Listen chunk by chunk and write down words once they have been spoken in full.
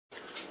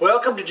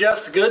Welcome to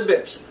Just the Good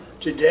Bits.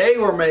 Today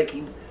we're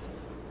making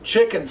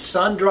chicken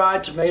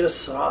sun-dried tomato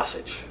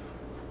sausage.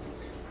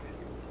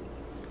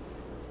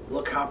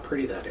 Look how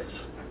pretty that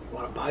is.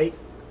 Want a bite?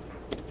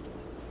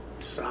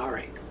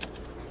 Sorry.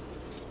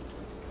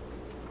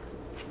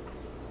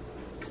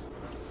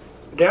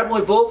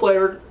 Definitely full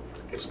flavored.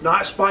 It's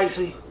not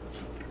spicy.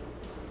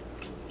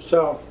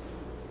 So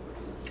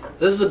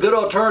this is a good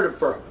alternative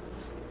for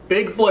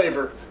big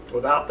flavor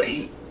without the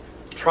heat.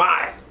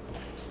 Try it.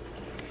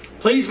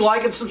 Please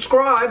like and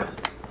subscribe.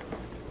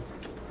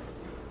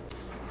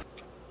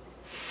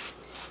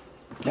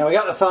 Now we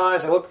got the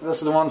thighs. I looked, this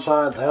is the one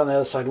side, the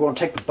other side. We want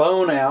to take the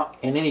bone out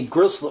and any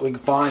gristle that we can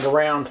find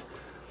around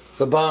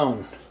the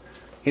bone.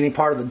 Any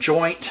part of the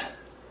joint,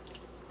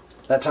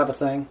 that type of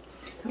thing.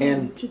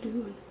 And what you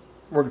doing?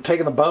 We're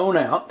taking the bone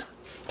out,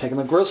 taking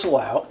the gristle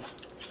out.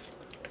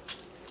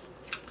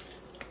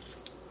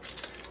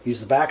 Use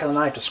the back of the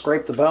knife to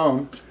scrape the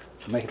bone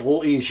to make it a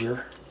little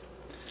easier.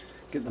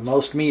 Get the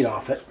most meat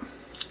off it.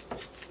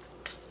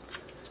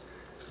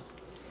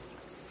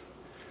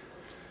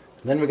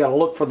 Then we got to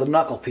look for the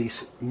knuckle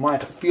piece. You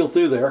might have to feel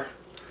through there.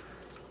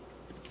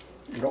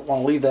 You don't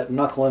want to leave that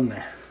knuckle in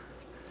there.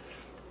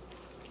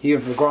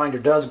 Even if the grinder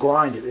does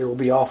grind it, it will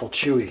be awful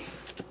chewy.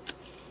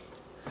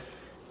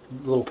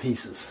 Little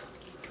pieces.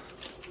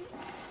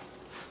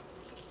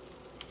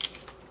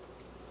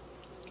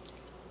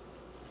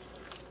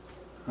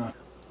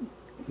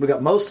 We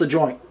got most of the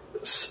joint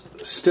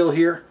still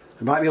here.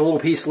 There might be a little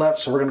piece left,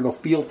 so we're going to go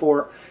feel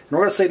for it. And we're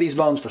going to save these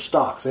bones for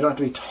stock, so they don't have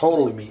to be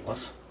totally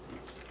meatless.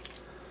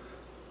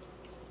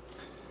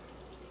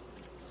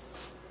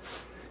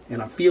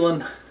 And I'm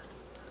feeling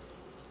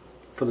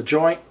for the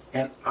joint,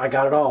 and I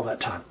got it all that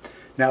time.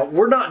 Now,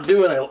 we're not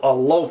doing a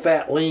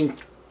low-fat, lean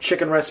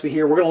chicken recipe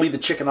here. We're going to leave the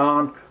chicken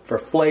on for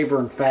flavor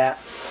and fat.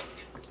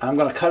 I'm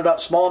going to cut it up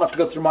small enough to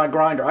go through my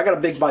grinder. I got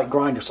a big bite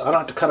grinder, so I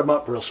don't have to cut them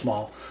up real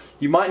small.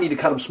 You might need to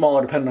cut them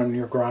smaller depending on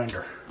your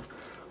grinder.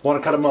 Want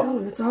to cut them up.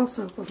 Oh, it's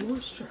also for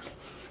moisture.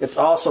 It's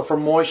also for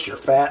moisture.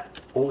 Fat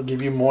will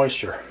give you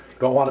moisture. You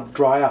don't want it to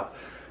dry out.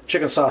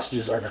 Chicken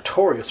sausages are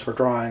notorious for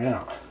drying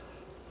out.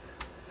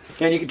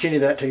 And you continue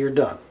that till you're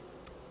done.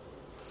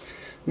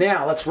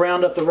 Now let's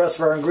round up the rest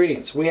of our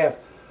ingredients. We have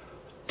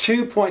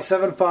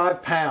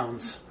 2.75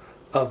 pounds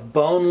of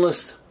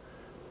boneless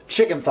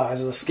chicken thighs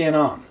with the skin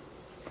on.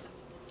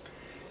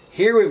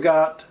 Here we've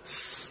got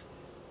 6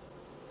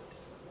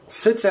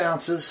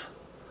 ounces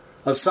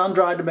of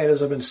sun-dried tomatoes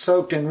that have been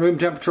soaked in room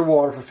temperature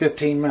water for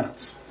 15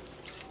 minutes.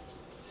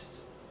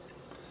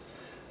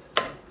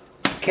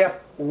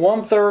 Kept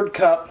 1/3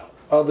 cup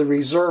of the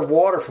reserve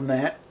water from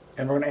that,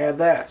 and we're going to add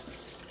that.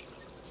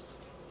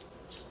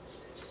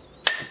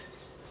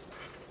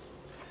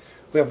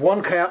 We have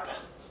 1 cup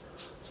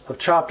of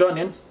chopped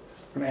onion.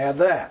 I'm going to add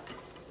that.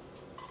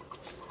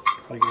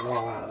 Try to get it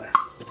all out of there.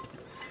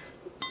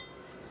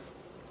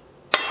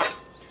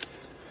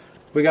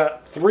 We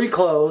got 3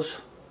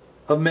 cloves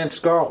of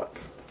minced garlic.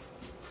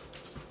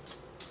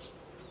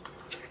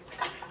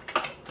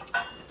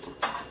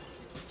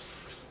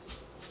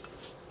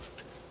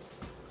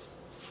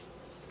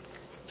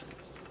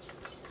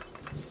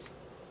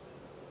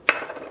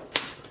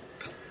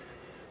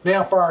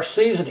 Now for our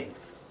seasoning.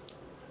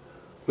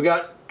 We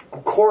got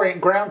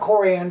ground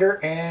coriander,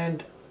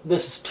 and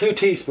this is 2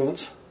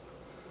 teaspoons.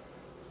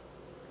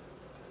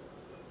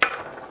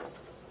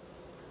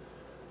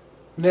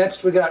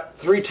 Next we got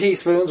 3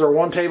 teaspoons or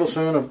 1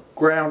 tablespoon of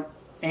ground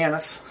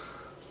anise.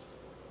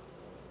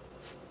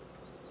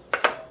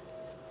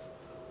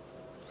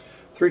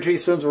 3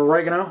 teaspoons of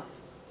oregano.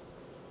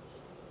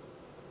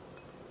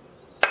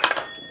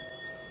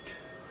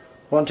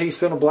 1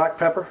 teaspoon of black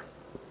pepper.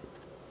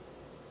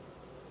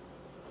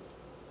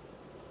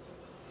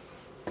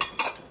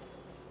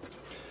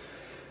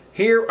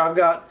 Here I've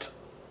got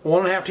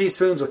 1½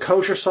 teaspoons of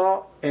kosher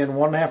salt and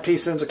 1½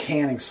 teaspoons of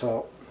canning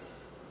salt.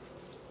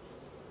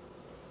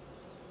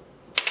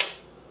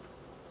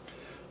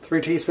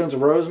 3 teaspoons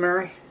of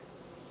rosemary.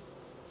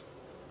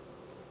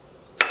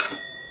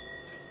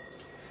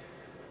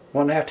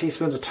 1½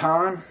 teaspoons of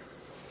thyme.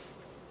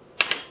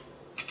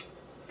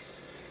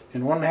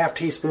 And 1½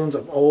 teaspoons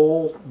of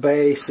Old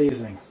Bay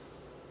seasoning.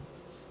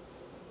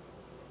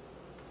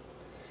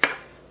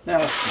 Now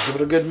let's give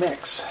it a good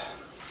mix.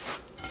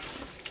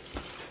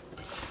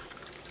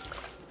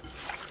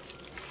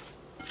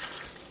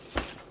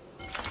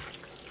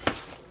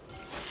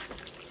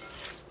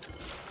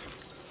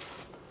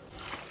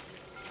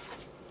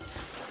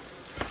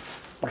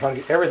 We're trying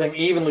to get everything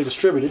evenly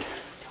distributed.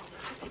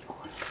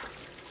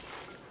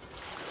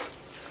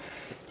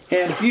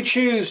 And if you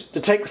choose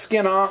to take the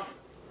skin off,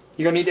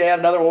 you're going to need to add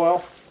another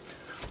oil.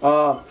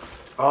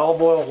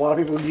 Olive oil, a lot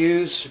of people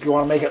use if you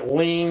want to make it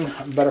lean,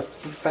 better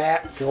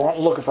fat. If you're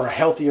looking for a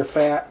healthier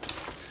fat.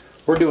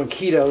 We're doing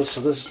keto,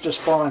 so this is just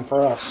fine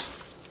for us.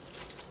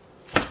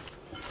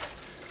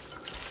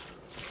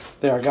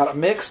 There, I got it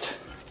mixed.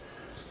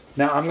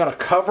 Now I'm going to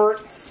cover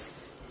it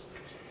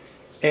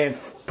and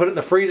put it in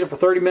the freezer for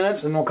 30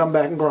 minutes, and we'll come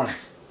back and grind.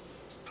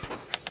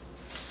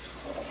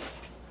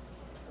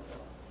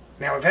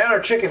 Now we've had our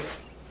chicken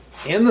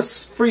in the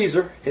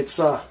freezer. It's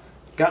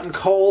gotten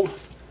cold,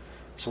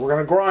 so we're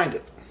going to grind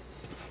it.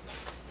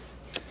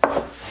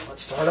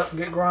 Let's start up and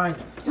get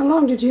grinding. How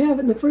long did you have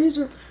it in the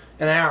freezer?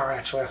 An hour,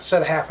 actually. I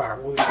said a half hour,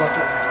 but we've left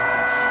it an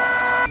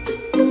hour.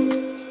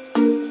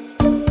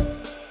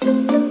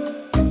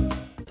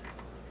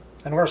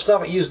 And we're going to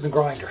stop it using the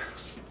grinder.